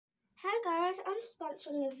Hi guys, I'm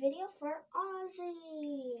sponsoring a video for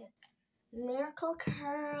Aussie Miracle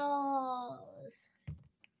Curls.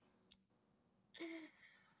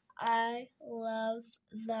 I love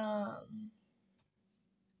them.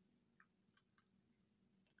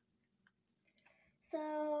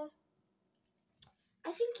 So, I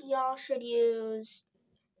think y'all should use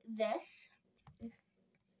this.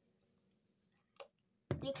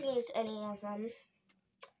 You can use any of them.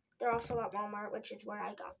 They're also at Walmart, which is where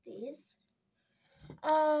I got these.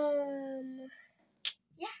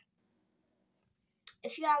 Yeah.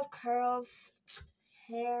 If you have curls,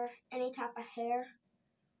 hair, any type of hair,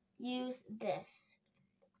 use this.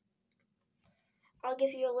 I'll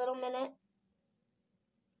give you a little minute.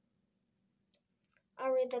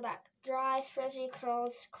 I'll read the back. Dry, frizzy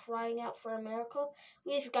curls crying out for a miracle.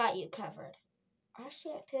 We've got you covered. Our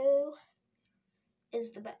shampoo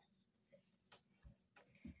is the best.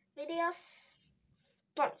 Video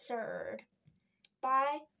sponsored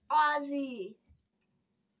by Aussie.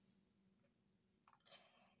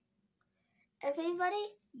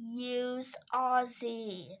 Everybody use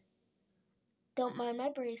Aussie. Don't mind my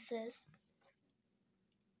braces.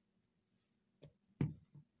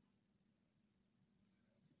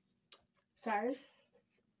 Sorry.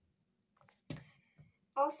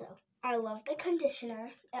 Also, I love the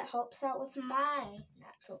conditioner. It helps out with my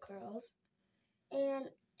natural curls. And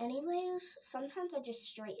anyways, sometimes I just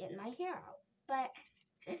straighten my hair out. But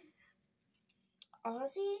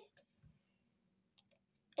Aussie,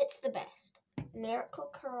 it's the best. Miracle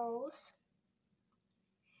Curls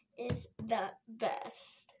is the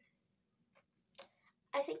best.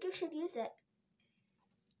 I think you should use it.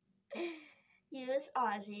 Use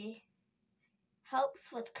Aussie.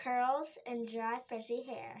 Helps with curls and dry, frizzy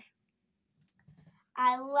hair.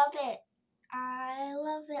 I love it. I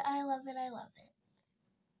love it. I love it. I love it.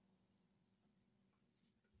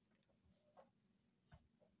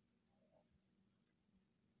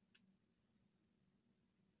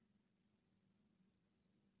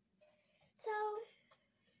 So,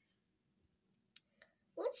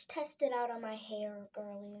 let's test it out on my hair,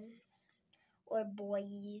 girlies or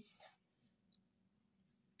boys.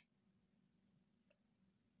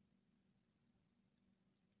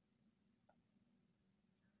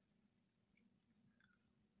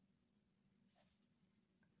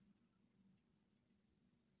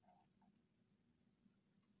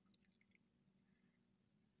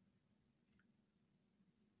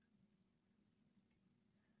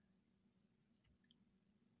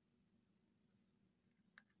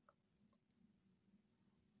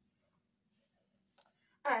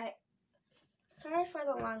 Alright, sorry for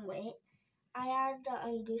the long wait. I had to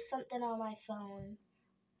undo something on my phone.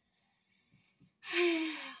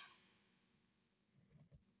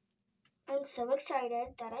 I'm so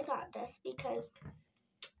excited that I got this because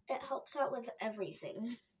it helps out with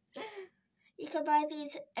everything. You can buy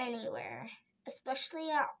these anywhere,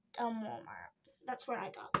 especially at Walmart. That's where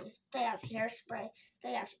I got these. They have hairspray.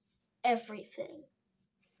 They have everything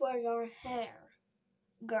for your hair,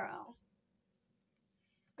 girl.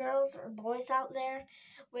 Girls or boys out there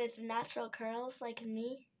with natural curls like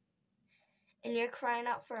me, and you're crying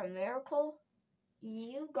out for a miracle,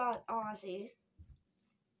 you got Aussie.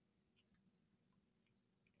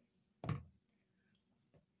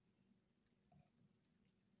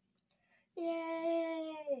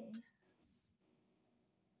 Yay!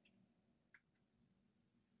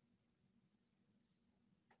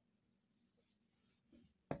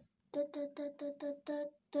 Da, da, da, da, da, da,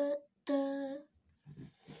 da, da.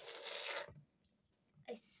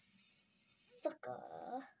 I sucker.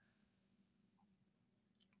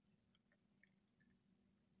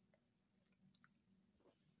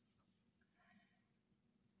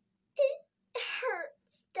 It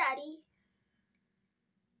hurts, Daddy.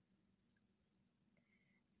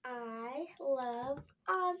 I love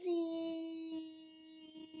Aussie.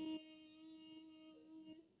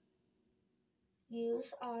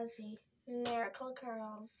 Use Aussie. Miracle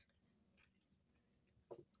Curls.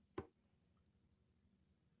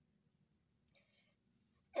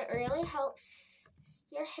 It really helps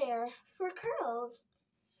your hair for curls.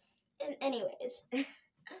 And anyways,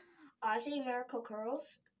 Aussie Miracle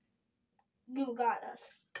Curls, you got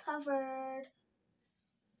us covered.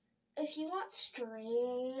 If you want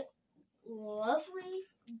straight, lovely,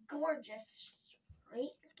 gorgeous,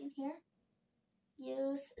 straight looking hair,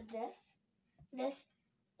 use this,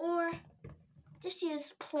 or just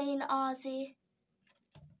use plain Aussie.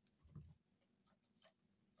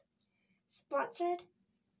 Sponsored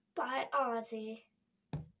by Aussie.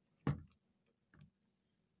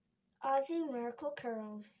 Aussie Miracle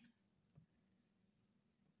Curls.